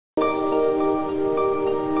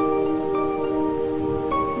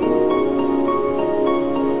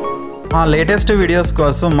మా latest videos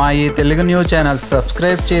కోసం మా ఈ తెలుగు న్యూస్ ఛానల్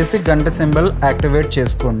సబ్స్క్రైబ్ చేసి గంట సింబల్ యాక్టివేట్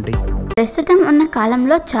చేసుకోండి. ప్రస్తుతం ఉన్న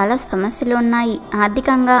కాలంలో చాలా సమస్యలు ఉన్నాయి.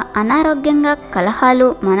 ఆర్థికంగా, అనారోగ్యంగా, కలహాలు,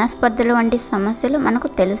 మనస్పర్ధలు వంటి సమస్యలు మనకు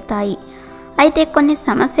తెలుస్తాయి. అయితే కొన్ని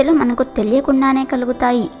సమస్యలు మనకు తెలియకుండానే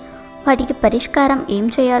కలుగుతాయి. వాటికి పరిష్కారం ఏం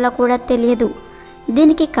చేయాలో కూడా తెలియదు.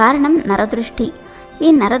 దీనికి కారణం నరదృష్టి.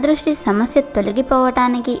 ఈ నరదృష్టి సమస్య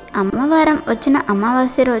తొలగిపోవటానికి అమ్మవారం వచ్చిన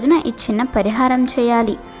అమావాస్య రోజున ఈ చిన్న పరిహారం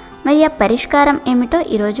చేయాలి. మరి ఆ పరిష్కారం ఏమిటో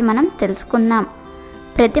ఈరోజు మనం తెలుసుకుందాం.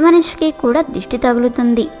 ప్రతి మనిషికి కూడా దిష్టి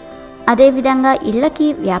తగులుతుంది. అదేవిధంగా ఇళ్ళకి,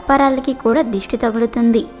 వ్యాపారాలకి కూడా దిష్టి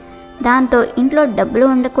తగులుతుంది. దాంతో ఇంట్లో డబ్బులు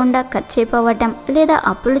ఉండకుండా ఖర్చయిపోవటం, లేదా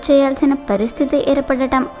అప్పులు చేయాల్సిన పరిస్థితి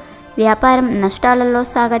ఏర్పడటం, వ్యాపారం నష్టాలలో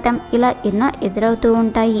సాగటం, ఇలా ఎన్నో ఎదురవుతూ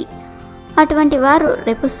ఉంటాయి. అటువంటి వారు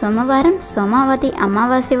రేపు సోమవారం సోమావతి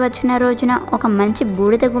అమావాస్య వచ్చిన రోజున ఒక మంచి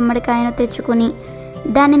బూడిద గుమ్మడికాయను తెచ్చుకుని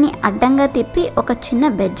దానిని అడ్డంగా తిప్పి ఒక చిన్న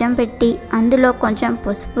బెజ్జం పెట్టి అందులో కొంచెం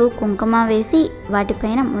పసుపు, కుంకుమ వేసి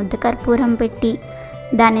వాటిపైన ముద్ద కర్పూరం పెట్టి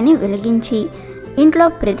దానిని వెలిగించి ఇంట్లో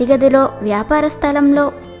ప్రతి గదిలో, వ్యాపార స్థలంలో,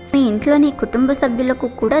 మీ ఇంట్లోని కుటుంబ సభ్యులకు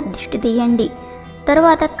కూడా దిష్టి తీయండి.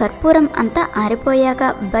 తరువాత కర్పూరం అంతా ఆరిపోయాక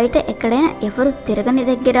బయట ఎక్కడైనా ఎవరు తిరగని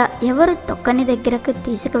దగ్గర, ఎవరు తొక్కని దగ్గరకు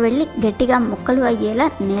తీసుకువెళ్ళి గట్టిగా ముక్కలు అయ్యేలా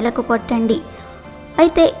నేలకు కొట్టండి.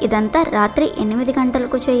 అయితే ఇదంతా రాత్రి 8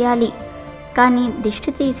 గంటలకు చేయాలి. కానీ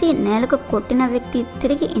దిష్టి తీసి నేలకు కొట్టిన వ్యక్తి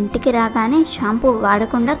తిరిగి ఇంటికి రాగానే షాంపూ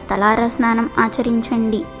వాడకుండా తలారా స్నానం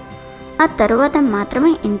ఆచరించండి. ఆ తరువాత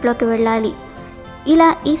మాత్రమే ఇంట్లోకి వెళ్ళాలి. ఇలా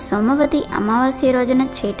ఈ సోమవతి అమావాస్య రోజున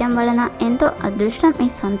చేయటం వలన ఎంతో అదృష్టం మీ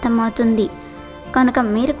సొంతమవుతుంది. కనుక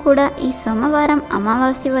మీరు కూడా ఈ సోమవారం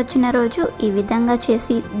అమావాస్య వచ్చిన రోజు ఈ విధంగా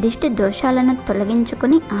చేసి దిష్టి దోషాలను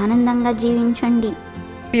తొలగించుకుని ఆనందంగా జీవించండి.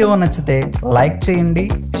 వీడియో నచ్చితే లైక్ చేయండి,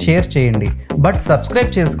 షేర్ చేయండి, బట్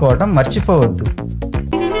సబ్స్క్రైబ్ చేసుకోవడం మర్చిపోవద్దు.